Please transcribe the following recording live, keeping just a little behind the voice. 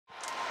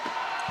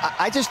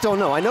I just don't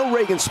know. I know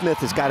Regan Smith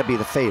has got to be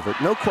the favorite,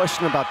 no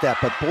question about that.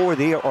 But boy,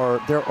 there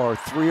are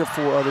 3 or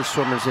 4 other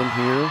swimmers in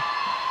here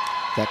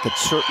that could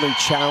certainly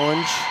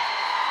challenge.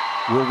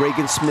 Will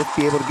Regan Smith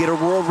be able to get her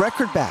world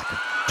record back?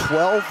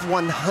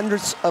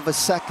 12/100ths of a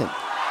second.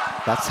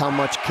 That's how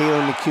much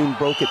Kayla McCune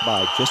broke it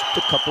by just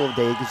a couple of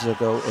days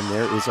ago. And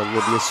there is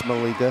Olivia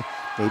Smoliga,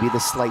 maybe the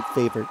slight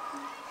favorite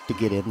to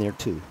get in there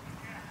too.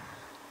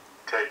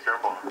 Take your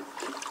ball.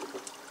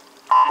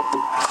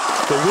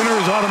 The winner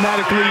is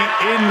automatically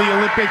in the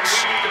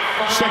Olympics.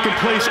 Second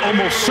place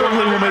almost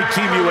certainly will make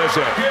Team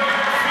USA.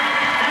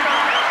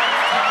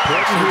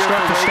 Great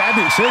start for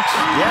Stadling, 6.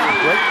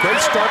 Yeah,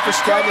 great start for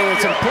Stadling.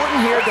 It's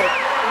important here that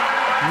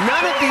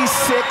none of these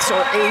 6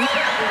 or 8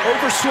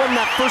 overswim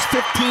that first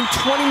 15,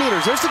 20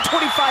 meters. There's the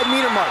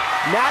 25-meter mark.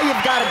 Now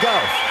you've got to go.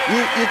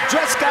 You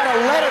just got to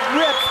let it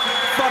rip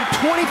from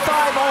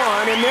 25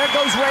 on, and there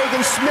goes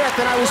Regan Smith.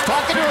 And I was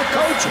talking to her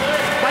coach,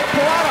 Mike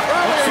Pilata,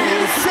 earlier, and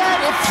he said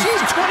if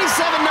she's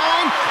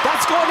 27.9,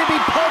 that's going to be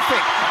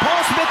perfect.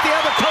 Paul Smith, the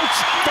other coach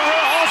for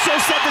her, also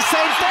said the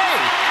same thing.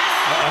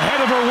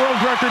 Ahead of her world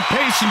record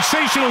pace,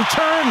 sensational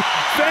turn.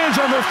 Fans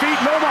on their feet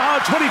in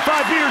Omaha,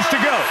 25 meters to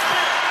go.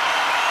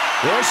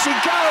 There she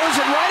goes,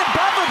 and right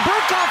above her,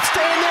 Burkhoff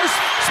staying there.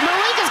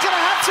 Smoliga's going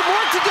to have some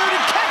work to do to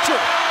catch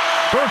her.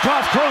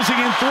 Burkhoff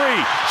closing in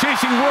 3,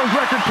 chasing world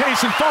record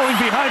pace and falling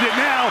behind it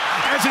now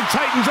as it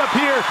tightens up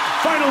here.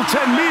 Final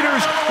 10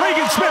 meters.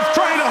 Regan Smith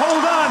trying to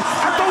hold on.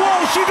 At the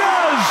wall, she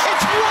does.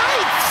 It's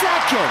White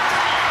second.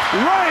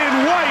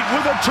 Ryan White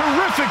with a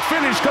terrific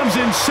finish comes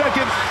in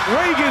second.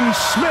 Regan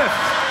Smith,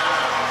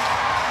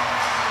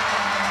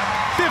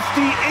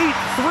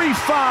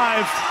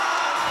 58.35,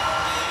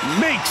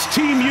 makes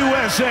Team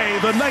USA.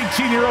 The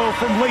 19-year-old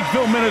from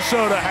Lakeville,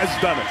 Minnesota has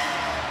done it.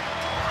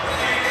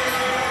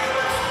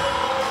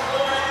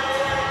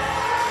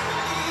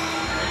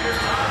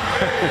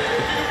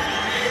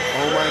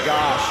 Oh my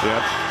gosh.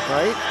 Yep.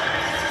 Right?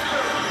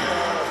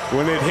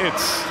 When it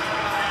hits.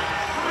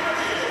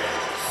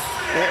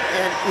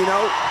 And you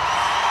know,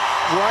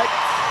 what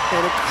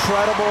an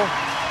incredible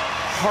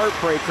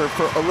heartbreaker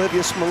for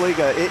Olivia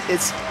Smoliga.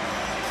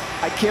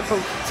 I can't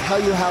tell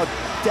you how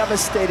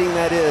devastating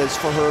that is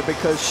for her,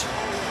 because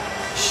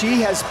she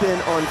has been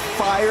on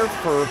fire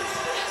for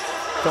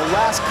the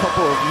last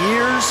couple of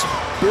years,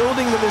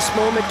 building to this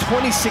moment,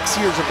 26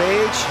 years of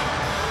age.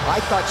 I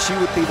thought she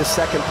would be the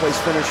second place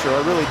finisher, I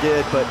really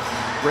did, but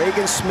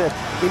Regan Smith,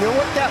 you know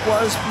what that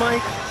was,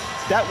 Mike?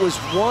 That was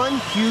one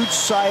huge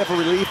sigh of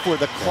relief where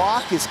the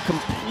clock is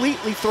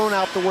completely thrown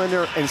out the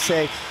window and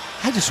say,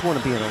 I just want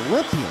to be an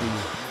Olympian.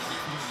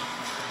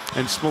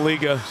 And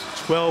Smoliga,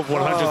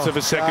 12/100ths of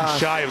a second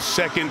shy of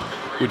second,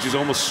 which is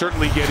almost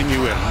certainly getting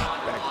you in.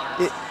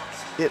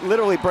 It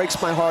literally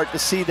breaks my heart to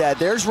see that.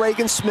 There's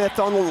Regan Smith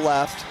on the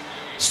left,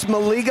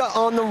 Smoliga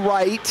on the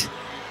right.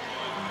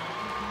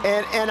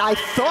 And I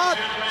thought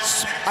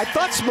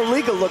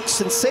Smoliga looked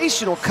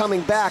sensational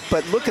coming back,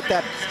 but look at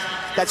that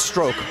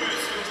stroke.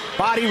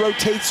 Body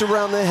rotates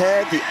around the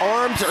head. The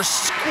arms are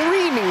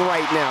screaming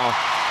right now.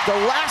 The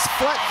last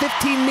flat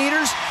 15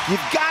 meters,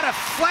 you've got to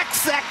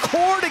flex that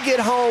core to get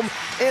home.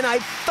 And I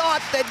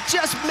thought that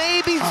just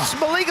maybe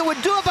Smoliga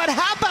would do it, but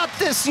how about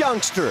this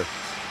youngster?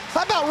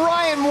 How about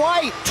Ryan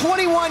White,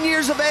 21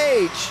 years of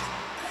age,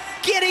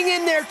 getting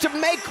in there to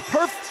make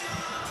her.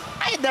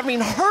 I had never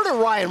even heard of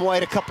Ryan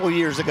White a couple of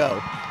years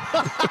ago.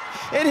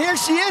 And here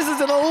she is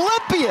as an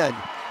Olympian.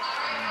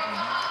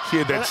 She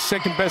had that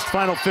second best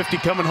final 50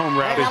 coming home,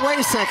 Rowdy. Wait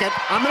a second.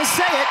 I'm going to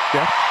say it.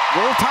 Yeah.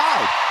 Roll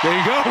Tide. There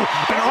you go. An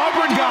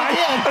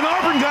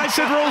Auburn guy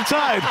said Roll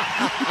Tide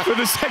for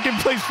the second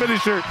place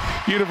finisher,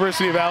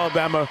 University of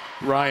Alabama,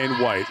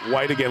 Ryan White.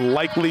 White again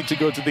likely to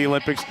go to the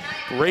Olympics.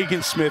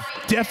 Regan Smith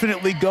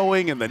definitely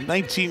going, and the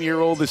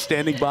 19-year-old is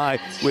standing by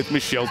with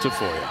Michelle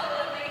Tafoya.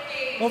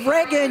 Well,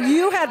 Regan,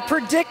 you had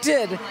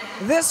predicted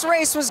this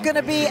race was going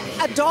to be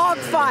a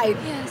dogfight.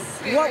 Yes.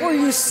 What were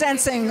you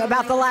sensing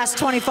about the last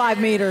 25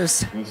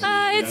 meters?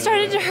 It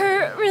started to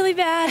hurt really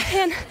bad,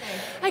 and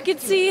I could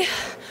see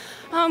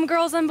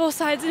girls on both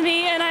sides of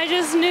me, and I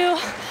just knew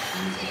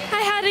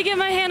I had to get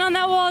my hand on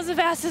that wall as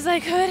fast as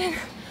I could, and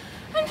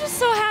I'm just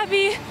so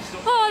happy.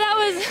 Oh,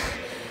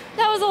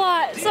 that was a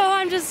lot, so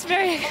I'm just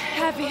very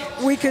happy.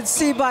 We could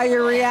see by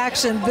your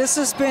reaction, this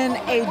has been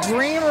a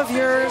dream of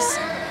yours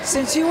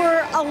since you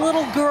were a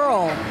little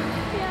girl.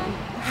 Yeah.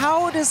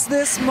 How does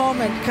this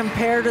moment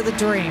compare to the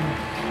dream?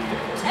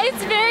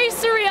 It's very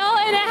surreal,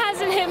 and it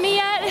hasn't hit me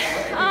yet.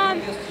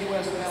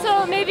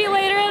 So maybe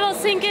later it'll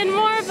sink in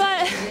more,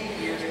 but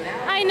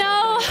I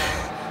know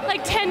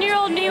like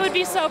 10-year-old me would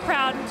be so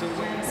proud.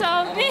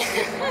 So.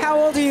 How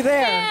old are you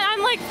there? Yeah,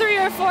 I'm like 3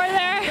 or 4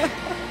 there.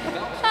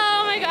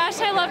 Oh my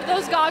gosh, I loved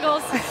those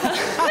goggles.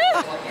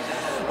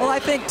 Well, I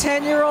think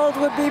 10-year-old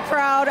would be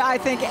proud. I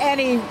think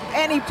any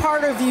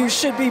part of you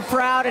should be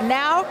proud. And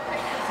now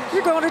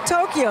you're going to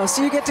Tokyo,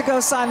 so you get to go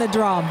sign the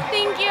drum.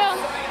 Thank you.